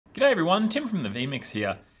G'day everyone, Tim from the vMix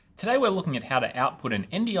here. Today we're looking at how to output an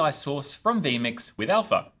NDI source from vMix with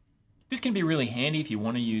Alpha. This can be really handy if you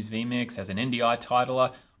want to use vMix as an NDI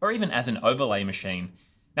titler or even as an overlay machine.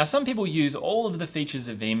 Now some people use all of the features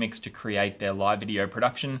of vMix to create their live video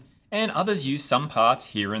production, and others use some parts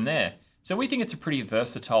here and there. So we think it's a pretty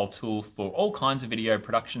versatile tool for all kinds of video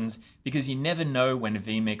productions because you never know when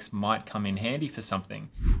vMix might come in handy for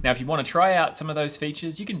something. Now, if you want to try out some of those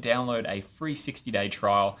features, you can download a free 60-day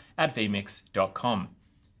trial at vmix.com.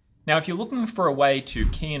 Now, if you're looking for a way to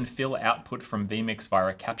key and fill output from vMix via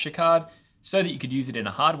a capture card so that you could use it in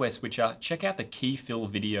a hardware switcher, check out the key fill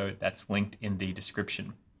video that's linked in the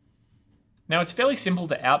description. Now it's fairly simple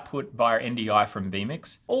to output via NDI from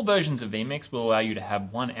vMix. All versions of vMix will allow you to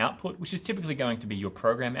have one output, which is typically going to be your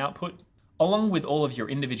program output, along with all of your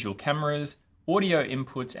individual cameras, audio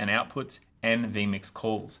inputs and outputs, and vMix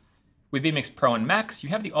calls. With vMix Pro and Max, you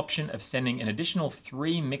have the option of sending an additional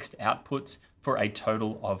 3 mixed outputs for a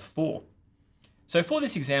total of 4. So for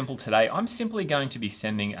this example today, I'm simply going to be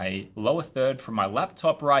sending a lower third from my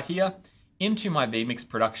laptop right here into my vMix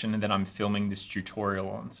production that I'm filming this tutorial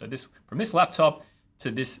on. So from this laptop to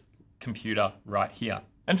this computer right here.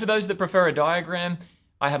 And for those that prefer a diagram,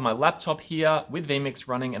 I have my laptop here with vMix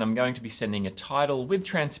running, and I'm going to be sending a title with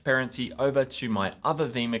transparency over to my other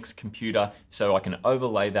vMix computer so I can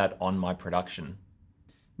overlay that on my production.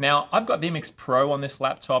 Now, I've got vMix Pro on this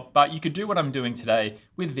laptop, but you could do what I'm doing today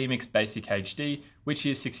with vMix Basic HD, which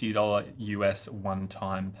is $60 US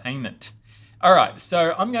one-time payment. All right,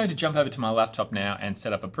 so I'm going to jump over to my laptop now and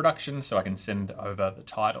set up a production so I can send over the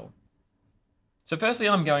title. So firstly,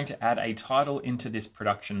 I'm going to add a title into this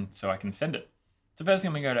production so I can send it. So firstly,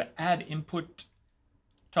 I'm going to go to Add Input,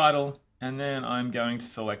 Title, and then I'm going to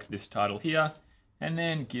select this title here and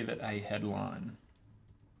then give it a headline.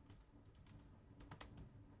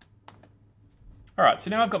 All right,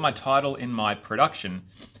 so now I've got my title in my production.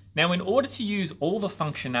 Now, in order to use all the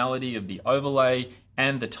functionality of the overlay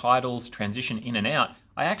and the titles transition in and out,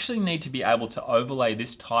 I actually need to be able to overlay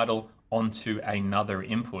this title onto another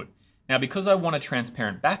input. Now, because I want a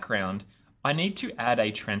transparent background, I need to add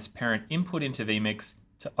a transparent input into vMix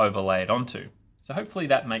to overlay it onto. So hopefully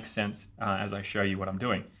that makes sense as I show you what I'm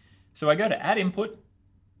doing. So I go to Add Input,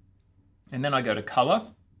 and then I go to Color,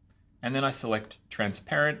 and then I select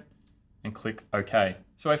Transparent and click OK.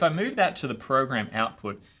 So if I move that to the program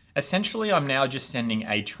output, essentially I'm now just sending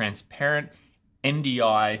a transparent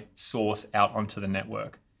NDI source out onto the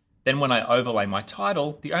network. Then when I overlay my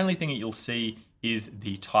title, the only thing that you'll see is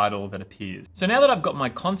the title that appears. So now that I've got my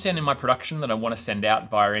content in my production that I want to send out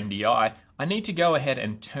via NDI, I need to go ahead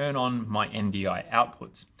and turn on my NDI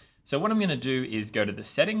outputs. So what I'm going to do is go to the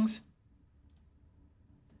settings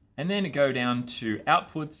and then go down to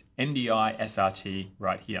Outputs, NDI, SRT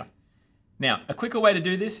right here. Now, a quicker way to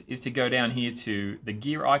do this is to go down here to the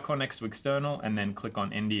gear icon next to external and then click on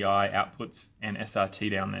NDI outputs and SRT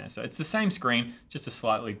down there. So it's the same screen, just a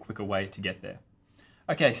slightly quicker way to get there.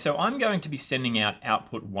 Okay, so I'm going to be sending out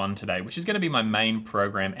output 1 today, which is going to be my main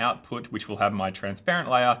program output, which will have my transparent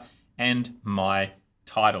layer and my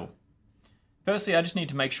title. Firstly, I just need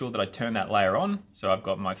to make sure that I turn that layer on. So I've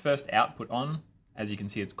got my first output on. As you can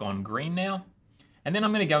see, it's gone green now. And then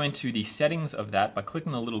I'm going to go into the settings of that by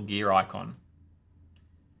clicking the little gear icon.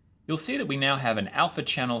 You'll see that we now have an alpha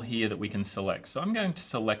channel here that we can select. So I'm going to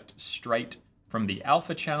select straight from the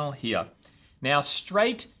alpha channel here. Now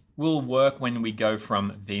straight will work when we go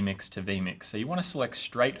from vMix to vMix. So you want to select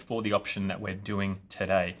straight for the option that we're doing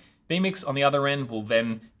today. vMix on the other end will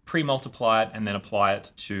then pre-multiply it and then apply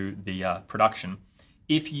it to the production.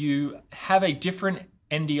 If you have a different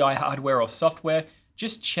NDI hardware or software,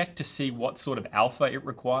 just check to see what sort of alpha it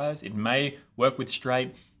requires. It may work with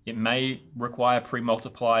straight, it may require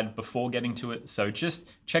pre-multiplied before getting to it. So just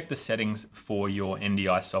check the settings for your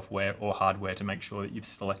NDI software or hardware to make sure that you've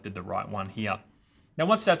selected the right one here. Now,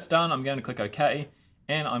 once that's done, I'm going to click OK,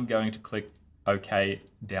 and I'm going to click OK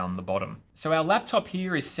down the bottom. So our laptop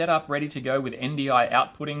here is set up, ready to go with NDI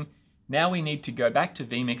outputting. Now we need to go back to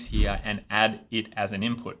vMix here and add it as an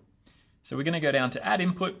input. So we're going to go down to Add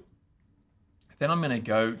Input. Then I'm going to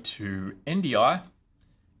go to NDI,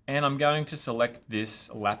 and I'm going to select this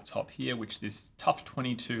laptop here, which is this TUF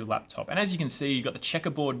 22 laptop. And as you can see, you've got the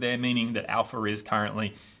checkerboard there, meaning that alpha is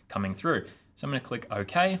currently coming through. So I'm going to click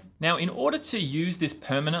OK. Now, in order to use this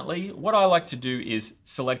permanently, what I like to do is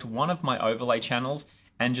select one of my overlay channels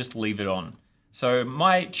and just leave it on. So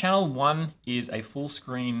my channel 1 is a full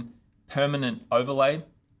screen permanent overlay.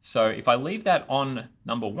 So if I leave that on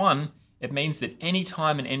number 1, it means that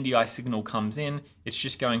anytime an NDI signal comes in, it's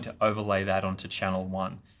just going to overlay that onto channel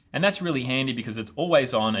 1. And that's really handy because it's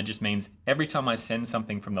always on. It just means every time I send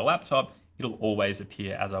something from the laptop, it'll always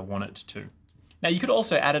appear as I want it to. Now you could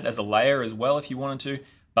also add it as a layer as well if you wanted to,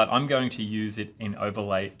 but I'm going to use it in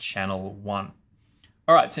overlay channel 1.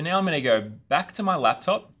 All right, so now I'm going to go back to my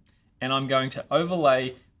laptop and I'm going to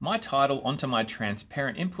overlay my title onto my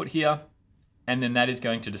transparent input here, and then that is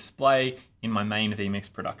going to display in my main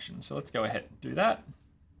vMix production. So let's go ahead and do that.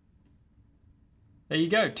 There you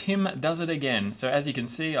go, Tim does it again. So as you can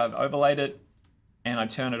see, I've overlaid it and I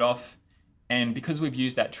turn it off. And because we've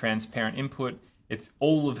used that transparent input, it's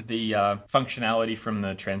all of the functionality from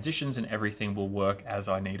the transitions and everything will work as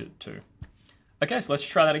I need it to. Okay, so let's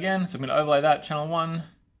try that again. So I'm gonna overlay that, channel 1.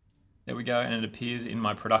 There we go, and it appears in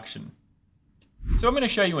my production. So I'm gonna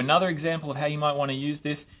show you another example of how you might wanna use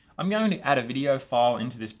this. I'm going to add a video file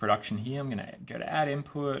into this production here. I'm gonna go to add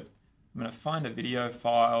input. I'm going to find a video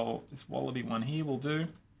file. This Wallaby one here will do.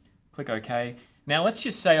 Click OK. Now let's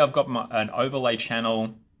just say I've got an overlay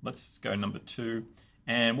channel. Let's go number 2,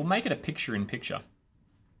 and we'll make it a picture-in-picture.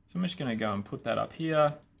 So I'm just going to go and put that up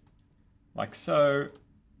here, like so.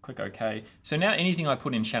 Click OK. So now anything I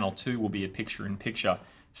put in channel 2 will be a picture-in-picture.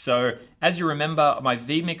 So as you remember, my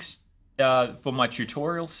vMix for my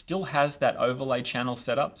tutorial still has that overlay channel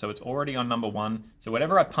set up. So it's already on number 1. So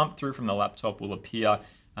whatever I pump through from the laptop will appear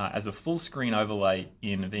as a full screen overlay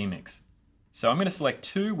in vMix. So I'm going to select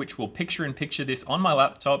 2, which will picture-in-picture this on my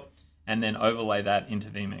laptop and then overlay that into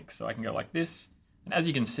vMix. So I can go like this. And as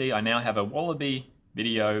you can see, I now have a Wallaby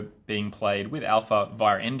video being played with alpha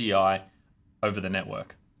via NDI over the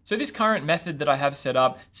network. So this current method that I have set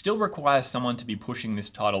up still requires someone to be pushing this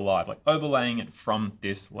title live, like overlaying it from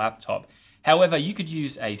this laptop. However, you could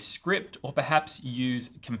use a script or perhaps use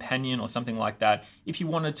Companion or something like that if you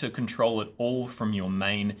wanted to control it all from your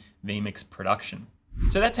main vMix production.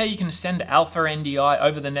 So that's how you can send alpha NDI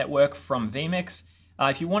over the network from vMix.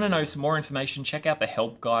 If you want to know some more information, check out the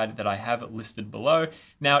help guide that I have listed below.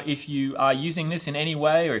 Now, if you are using this in any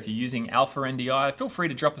way, or if you're using alpha NDI, feel free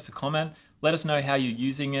to drop us a comment. Let us know how you're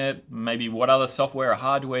using it, maybe what other software or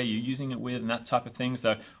hardware you're using it with and that type of thing.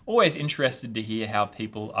 So always interested to hear how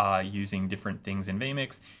people are using different things in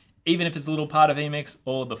vMix, even if it's a little part of vMix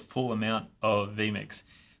or the full amount of vMix.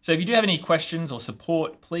 So if you do have any questions or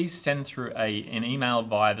support, please send through an email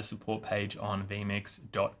via the support page on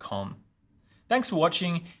vmix.com. Thanks for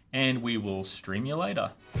watching, and we will stream you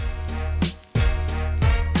later.